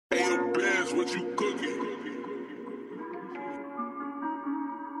Bands, what you cooking?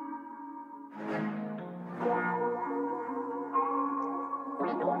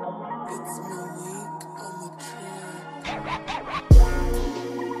 It's my week on the track.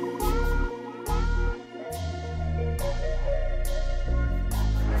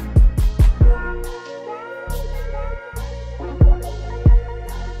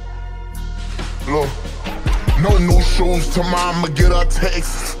 Look, no new shoes to mama get a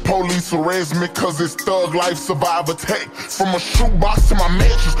text. Police arrest me cause it's thug life survivor tech. From a shoebox to my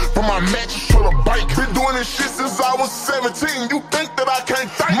mattress, from my mattress to the bike. Been doing this shit since I was 17. You think that I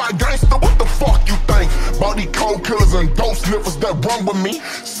can't think? My gangster, what the fuck you think? About these cold killers and dope sniffers that run with me.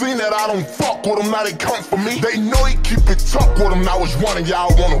 Seen that I don't fuck with them, now they come for me. They know he keep it tough with them, now it's one of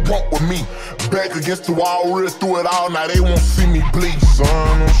y'all wanna rump with me. Back against the wall, real through it all, now they won't see me bleed.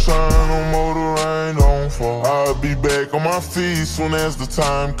 Sun don't shine, no more the rain don't fall. I'll be back on my feet soon as the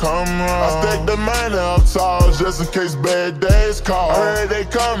time come round. I stack the money up tall just in case bad days call. I heard they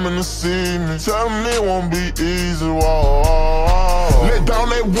coming to see me, tell them it won't be easy, whoa. Let down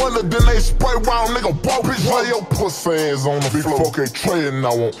they window, then they spray round, nigga, bro, bitch, lay your pussy ass on the floor. Big 4K tray and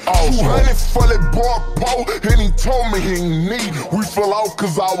I want all 200 for that bar pole, and he told me he ain't need. We fell out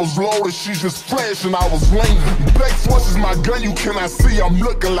cause I was loaded, she just flashed and I was leaning. Black Force is my gun, you cannot see, I'm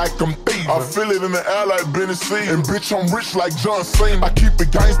looking like I'm thieving. I feel it in the air like Tennessee, and bitch, I'm rich like John Cena. I keep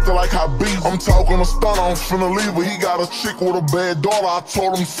it gangster like Habib. I'm talking a stunt, I'm finna leave her. He got a chick with a bad daughter, I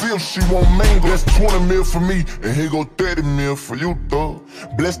told him see if she won't mingle. That's 20 mil for me, and here go 30 mil for you, though.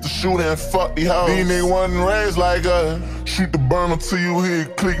 Bless the shooter and fuck the hoes. These niggas wasn't raised like us. Shoot the burner till you hear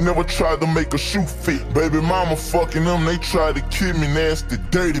it click, never tried to make a shoe fit. Baby mama fucking them, they tried to kill me, nasty,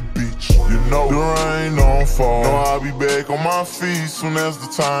 dirty bitch. You know the rain don't fall. Know I'll be back on my feet soon as the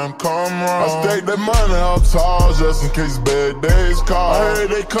time come round. I stack that money up tall just in case bad days call. I heard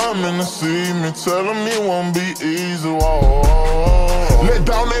they coming to see me, tell them it won't be easy, whoa. Let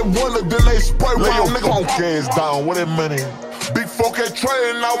down that window, then they spray round, nigga, punk ass down, where that money at? Big 4K tray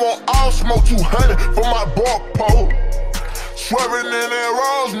and I want all smoke 200 for my bar pole. Swerving in that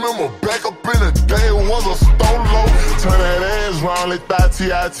Rolls, remember back up in the day it was a stolo. Turn that ass round, let that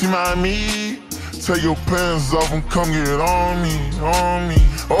T.I.T. mind me. Take your pants off and come get on me, on me.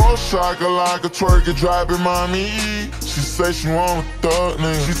 Oh, shaka like a twerk it, drop it, mommy. She say she want a thug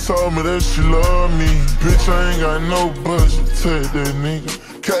nigga. She told me that she love me. Bitch, I ain't got no budget, tell that nigga.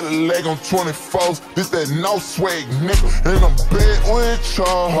 Cadillac on 24s, this that no swag nigga. And I'm bad with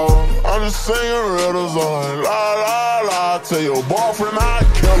y'all. I'm just singing riddles on la la la. Tell your boyfriend I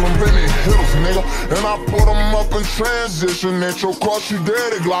kill him, really hitters nigga. And I put him up in transition. At your car, she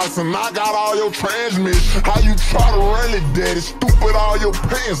dirty gloss, and I got all your transmission. How you try to run it, daddy? Stupid, all your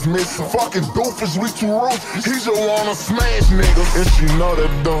pants missing. Fucking doofus, we too rude. He just wanna smash niggas, and she know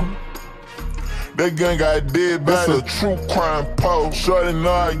that though. That gun got dead, that's a true crime pose. Shorty know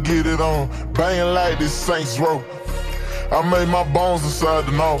I get it on, banging like this Saints Row. I made my bones inside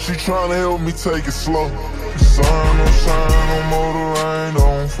the north. She tryna help me take it slow. The sun don't shine, no more the rain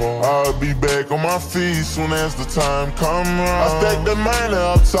don't fall. I'll be back on my feet soon as the time come round. I stack the money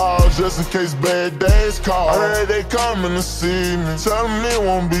up tall just in case bad days call. I heard they coming to see me, tell them it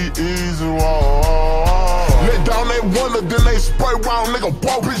won't be easy, whoa. Let down that window, then they spray round, nigga,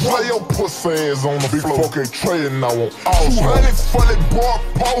 bro, bitch, lay your pussy ass on the floor. Big 4K tray and I want all 200 for that bar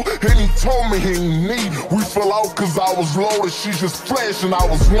pole, and he told me he ain't need. We fell out cause I was loaded, she just flashed and I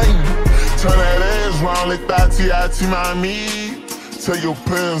was leaning. Turn that ass round, let that T.I.T. mind me. Take your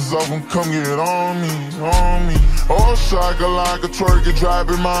pants off and come get on me, on me. Oh, shaka like a twerk it, drop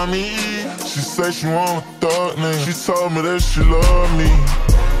it, mommy. She say she want a thug nigga. She told me that she love me.